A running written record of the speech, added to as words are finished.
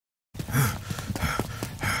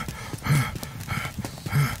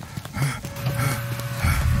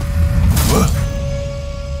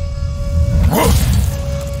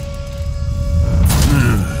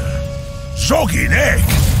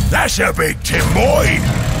That's a big tin boy!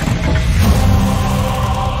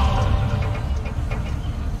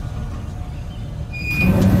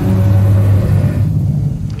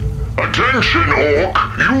 Attention, Orc!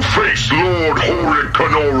 You face Lord Horrik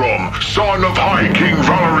Canorem, son of High King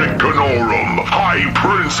Valorik Canorem, High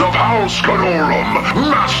Prince of House Canorem,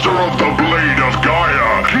 Master of the Blade of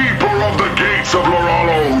Gaia, Keeper of the Gates of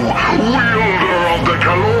Loralo, Wielder of the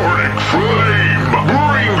Kaloric Flame,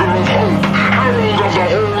 Bringer of Hope, Herald of the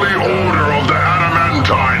Holy Order of the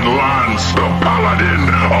Adamantine Lance, the Paladin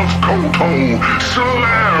of Koto,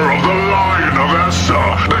 Slayer of the Lion of Essa,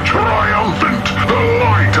 the Triumphant, the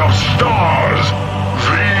Light of Stars,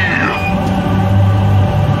 the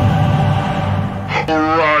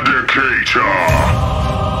Eradicator.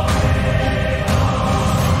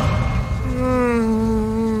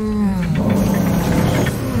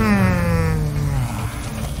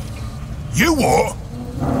 You what?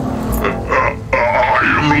 I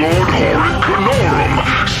am Lord Horrik Canorem,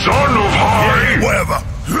 son of High... Yeah, whatever.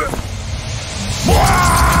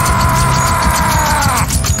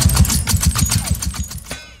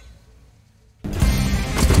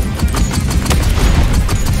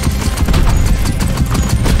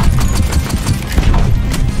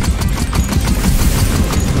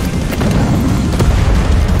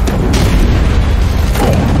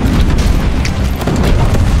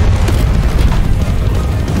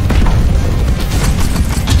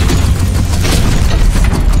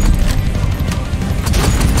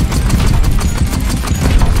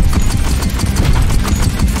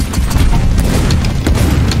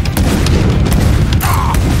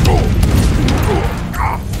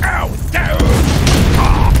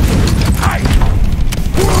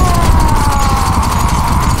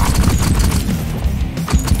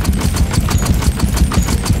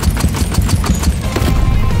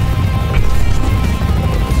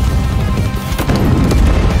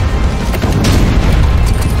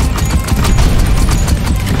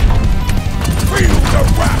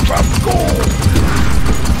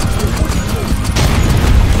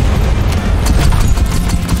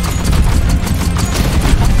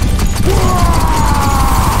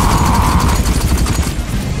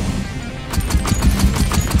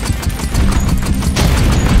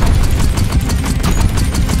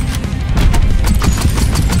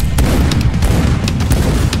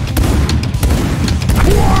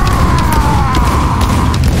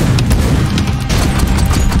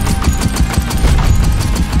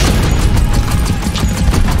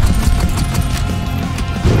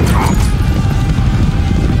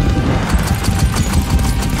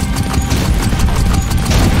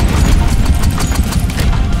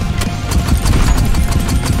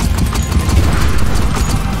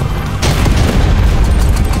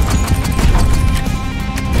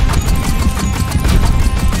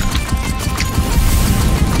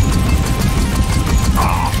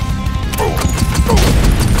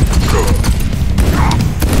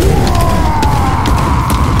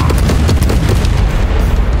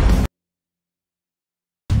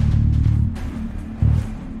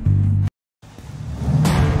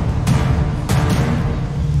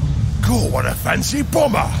 What a fancy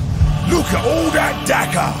bomber! Look at all that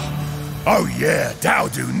dagger! Oh yeah, that'll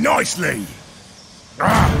do nicely!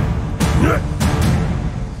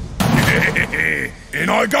 In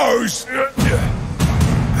I goes!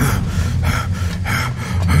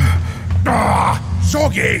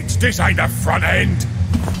 Sog it! This ain't the front end!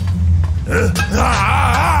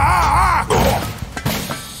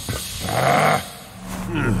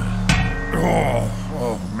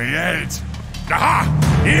 Oh, me head!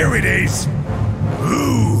 Aha! Here it is!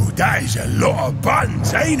 Ooh, that is a lot of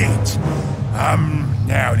buttons, ain't it?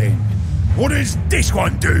 Now then, what does this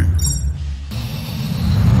one do?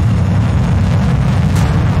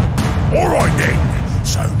 Alright then,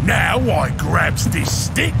 so now I grabs this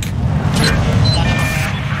stick...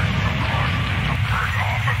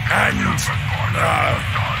 and...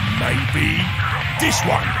 maybe this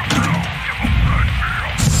one.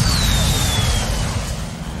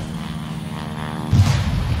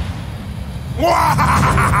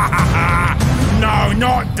 No,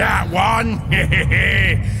 not that one.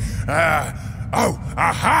 Oh,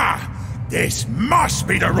 aha! This must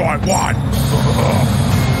be the right one.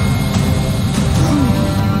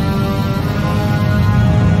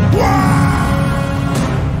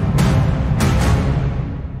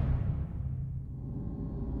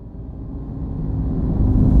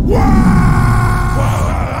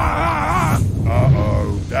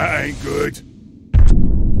 Uh-oh, that ain't good.